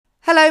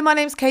Hello, my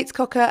name's Kate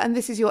Cocker and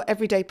this is your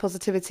Everyday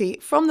Positivity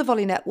from the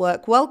Volley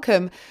Network.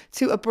 Welcome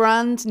to a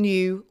brand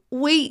new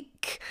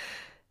week.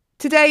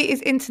 Today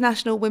is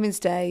International Women's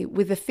Day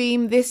with the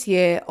theme this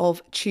year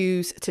of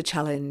Choose to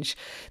Challenge.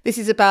 This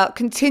is about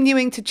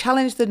continuing to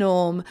challenge the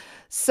norm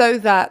so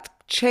that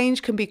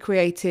change can be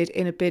created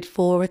in a bid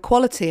for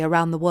equality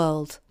around the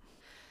world.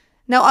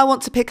 Now, I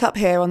want to pick up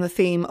here on the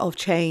theme of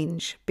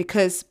change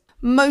because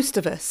most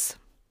of us,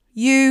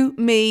 you,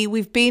 me,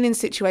 we've been in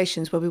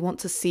situations where we want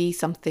to see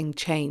something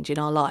change in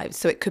our lives.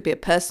 So it could be a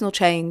personal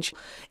change.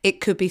 It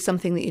could be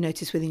something that you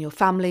notice within your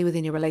family,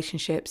 within your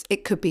relationships.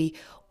 It could be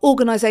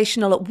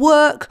organisational at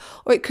work,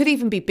 or it could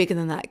even be bigger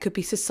than that. It could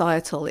be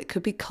societal. It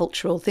could be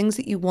cultural, things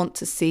that you want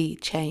to see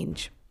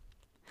change.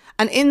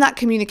 And in that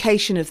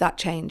communication of that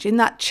change, in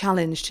that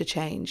challenge to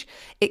change,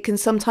 it can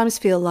sometimes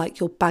feel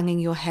like you're banging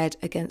your head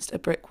against a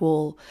brick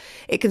wall.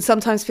 It can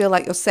sometimes feel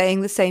like you're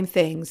saying the same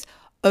things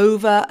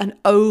over and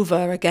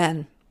over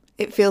again.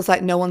 It feels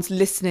like no one's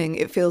listening.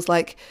 It feels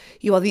like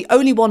you are the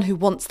only one who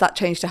wants that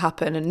change to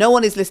happen and no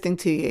one is listening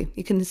to you.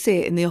 You can see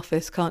it in the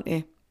office, can't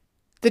you?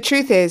 The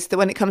truth is that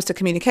when it comes to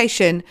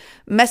communication,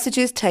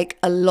 messages take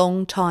a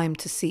long time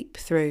to seep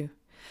through.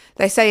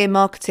 They say in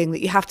marketing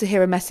that you have to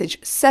hear a message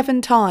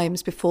 7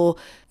 times before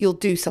you'll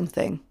do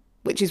something,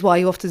 which is why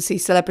you often see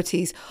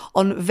celebrities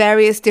on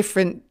various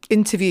different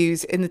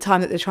interviews in the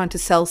time that they're trying to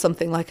sell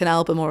something like an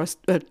album or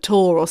a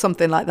tour or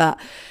something like that.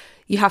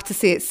 You have to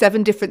see it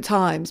 7 different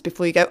times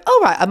before you go,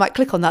 oh, right, I might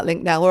click on that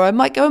link now, or I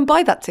might go and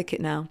buy that ticket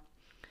now.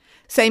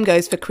 Same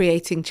goes for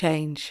creating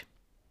change.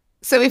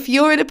 So if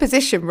you're in a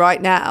position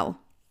right now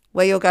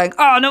where you're going,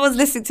 oh, no one's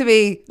listening to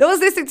me, no one's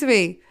listening to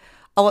me,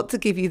 I want to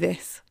give you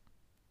this.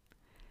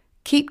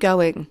 Keep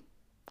going.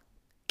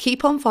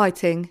 Keep on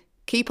fighting,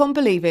 keep on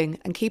believing,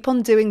 and keep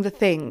on doing the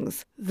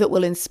things that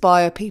will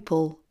inspire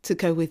people to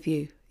go with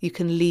you. You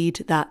can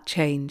lead that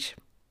change.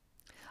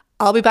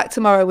 I'll be back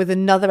tomorrow with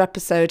another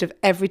episode of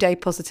Everyday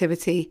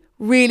Positivity.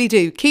 Really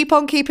do. Keep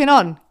on keeping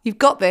on. You've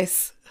got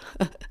this.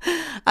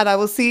 And I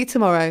will see you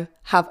tomorrow.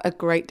 Have a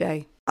great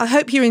day. I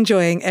hope you're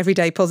enjoying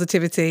Everyday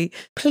Positivity.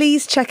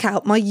 Please check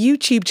out my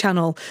YouTube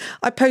channel.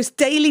 I post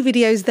daily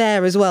videos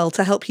there as well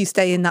to help you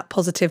stay in that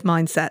positive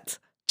mindset.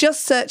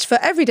 Just search for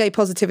Everyday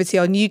Positivity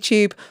on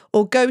YouTube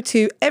or go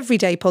to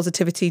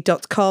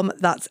everydaypositivity.com.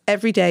 That's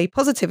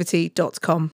everydaypositivity.com.